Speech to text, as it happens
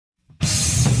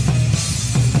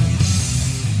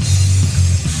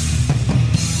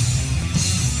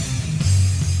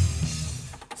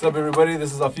What's up, everybody?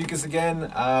 This is Ophiuchus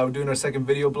again. We're doing our second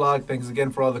video blog. Thanks again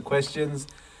for all the questions.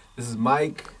 This is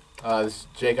Mike. This is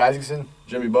Jake Isaacson.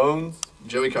 Jimmy Bones.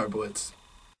 Joey Karbowitz.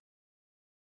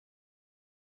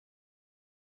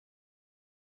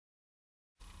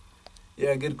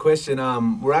 Yeah, good question.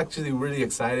 We're actually really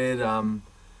excited.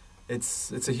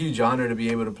 It's a huge honor to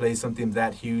be able to play something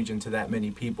that huge and to that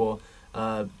many people.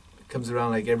 It comes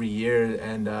around like every year,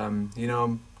 and you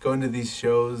know, going to these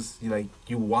shows,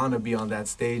 you want to be on that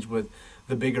stage with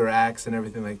the bigger acts and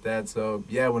everything like that. So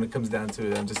yeah, when it comes down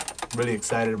to it, I'm just really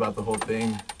excited about the whole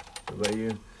thing. What about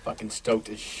you? Fucking stoked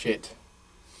as shit.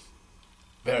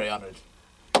 Very honored.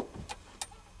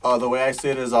 The way I see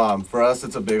it is, for us,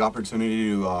 it's a big opportunity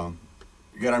to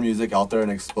get our music out there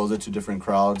and expose it to different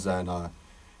crowds and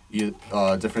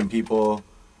different people.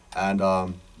 And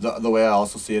the way I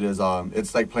also see it is,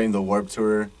 it's like playing the Warped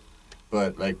Tour,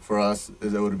 but like for us,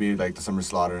 it would be like the Summer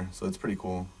Slaughter. So it's pretty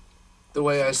cool. The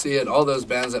way I see it, all those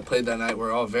bands that played that night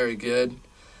were all very good.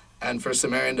 And for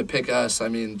Sumerian to pick us, I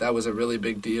mean, that was a really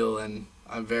big deal. And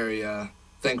I'm very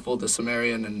thankful to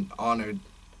Sumerian and honored.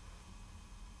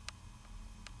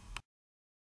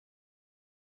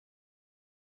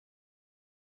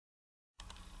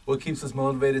 What keeps us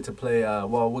motivated to play,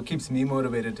 what keeps me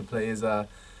motivated to play is,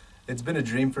 it's been a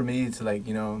dream for me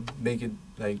to make it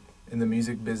in the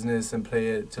music business and play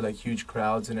it to huge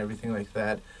crowds and everything like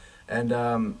that.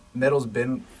 And metal's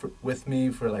been with me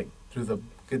for through the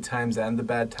good times and the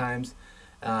bad times.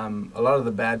 A lot of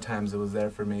the bad times it was there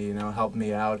for me, helped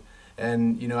me out.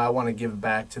 And, I want to give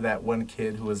back to that one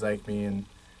kid who was like me,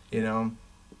 and,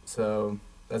 so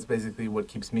that's basically what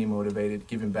keeps me motivated,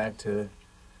 giving back to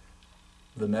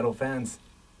the metal fans.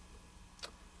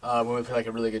 When we play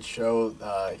a really good show,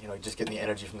 just getting the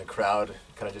energy from the crowd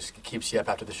kind of just keeps you up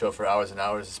after the show for hours and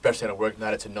hours, especially on a work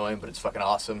night. It's annoying, but it's fucking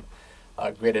awesome.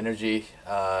 Great energy,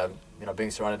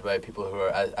 being surrounded by people who are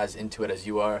as into it as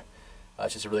you are.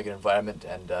 It's just a really good environment,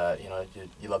 and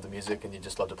you love the music and you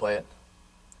just love to play it.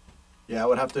 Yeah, I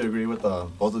would have to agree with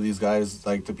both of these guys.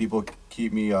 The people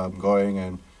keep me going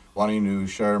and wanting to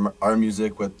share our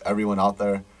music with everyone out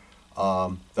there.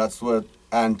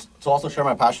 And to also share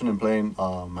my passion in playing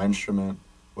my instrument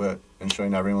and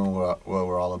showing everyone what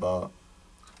we're all about.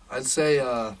 I'd say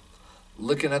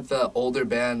looking at the older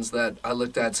bands that I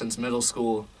looked at since middle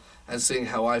school and seeing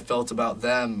how I felt about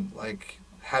them,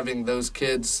 having those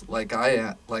kids like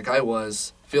I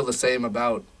was feel the same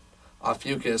about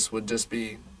Ophiuchus would just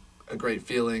be a great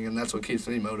feeling, and that's what keeps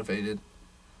me motivated.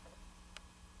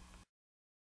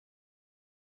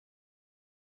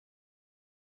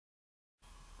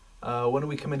 When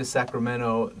we come into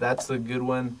Sacramento, that's a good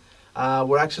one.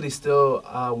 We're actually still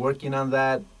working on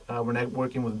that. We're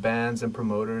working with bands and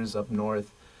promoters up north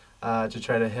to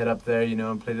try to head up there,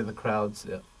 and play to the crowds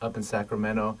up in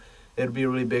Sacramento. It'll be a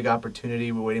really big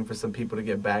opportunity. We're waiting for some people to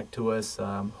get back to us.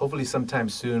 Hopefully sometime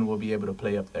soon we'll be able to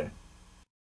play up there.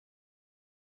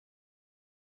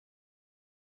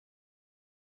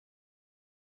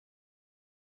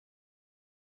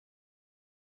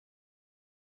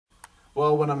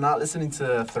 Well, when I'm not listening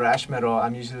to thrash metal,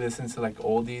 I'm usually listening to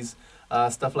oldies,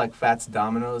 stuff like Fats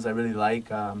Dominoes I really like.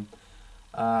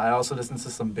 I also listen to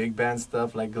some big band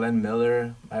stuff like Glenn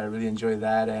Miller. I really enjoy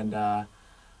that. And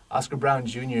Oscar Brown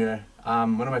Jr.,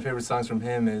 one of my favorite songs from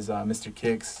him is Mr.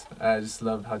 Kicks. I just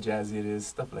love how jazzy it is,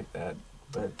 stuff like that.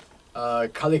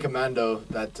 But Kali Commando,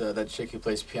 that chick who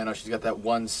plays piano, she's got that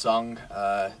one song.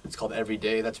 It's called Every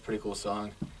Day. That's a pretty cool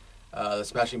song. The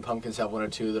Smashing Pumpkins have one or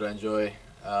two that I enjoy.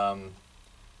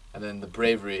 And then the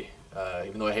Bravery,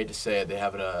 even though I hate to say it, they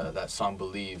have that song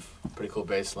Believe. Pretty cool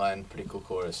bass line, pretty cool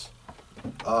chorus.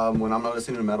 When I'm not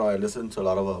listening to metal, I listen to a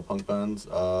lot of punk bands.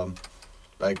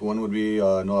 One would be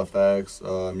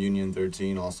NoFX, Union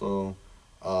 13 also,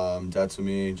 Dead to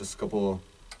Me, just a couple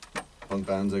punk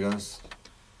bands, I guess.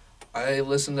 I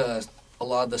listen to a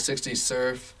lot of the 60s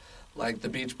surf, like the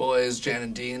Beach Boys, Jan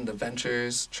and Dean, the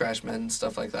Ventures, Trashmen,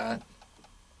 stuff like that.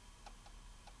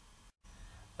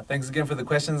 Thanks again for the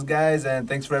questions, guys, and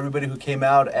thanks for everybody who came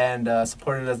out and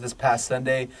supported us this past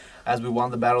Sunday as we won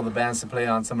the Battle of the Bands to play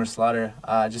on Summer Slaughter.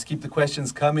 Just keep the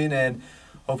questions coming, and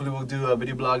hopefully we'll do a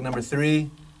video blog number 3.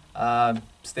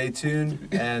 Stay tuned,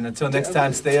 and until next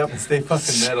time, stay up and stay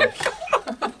fucking metal.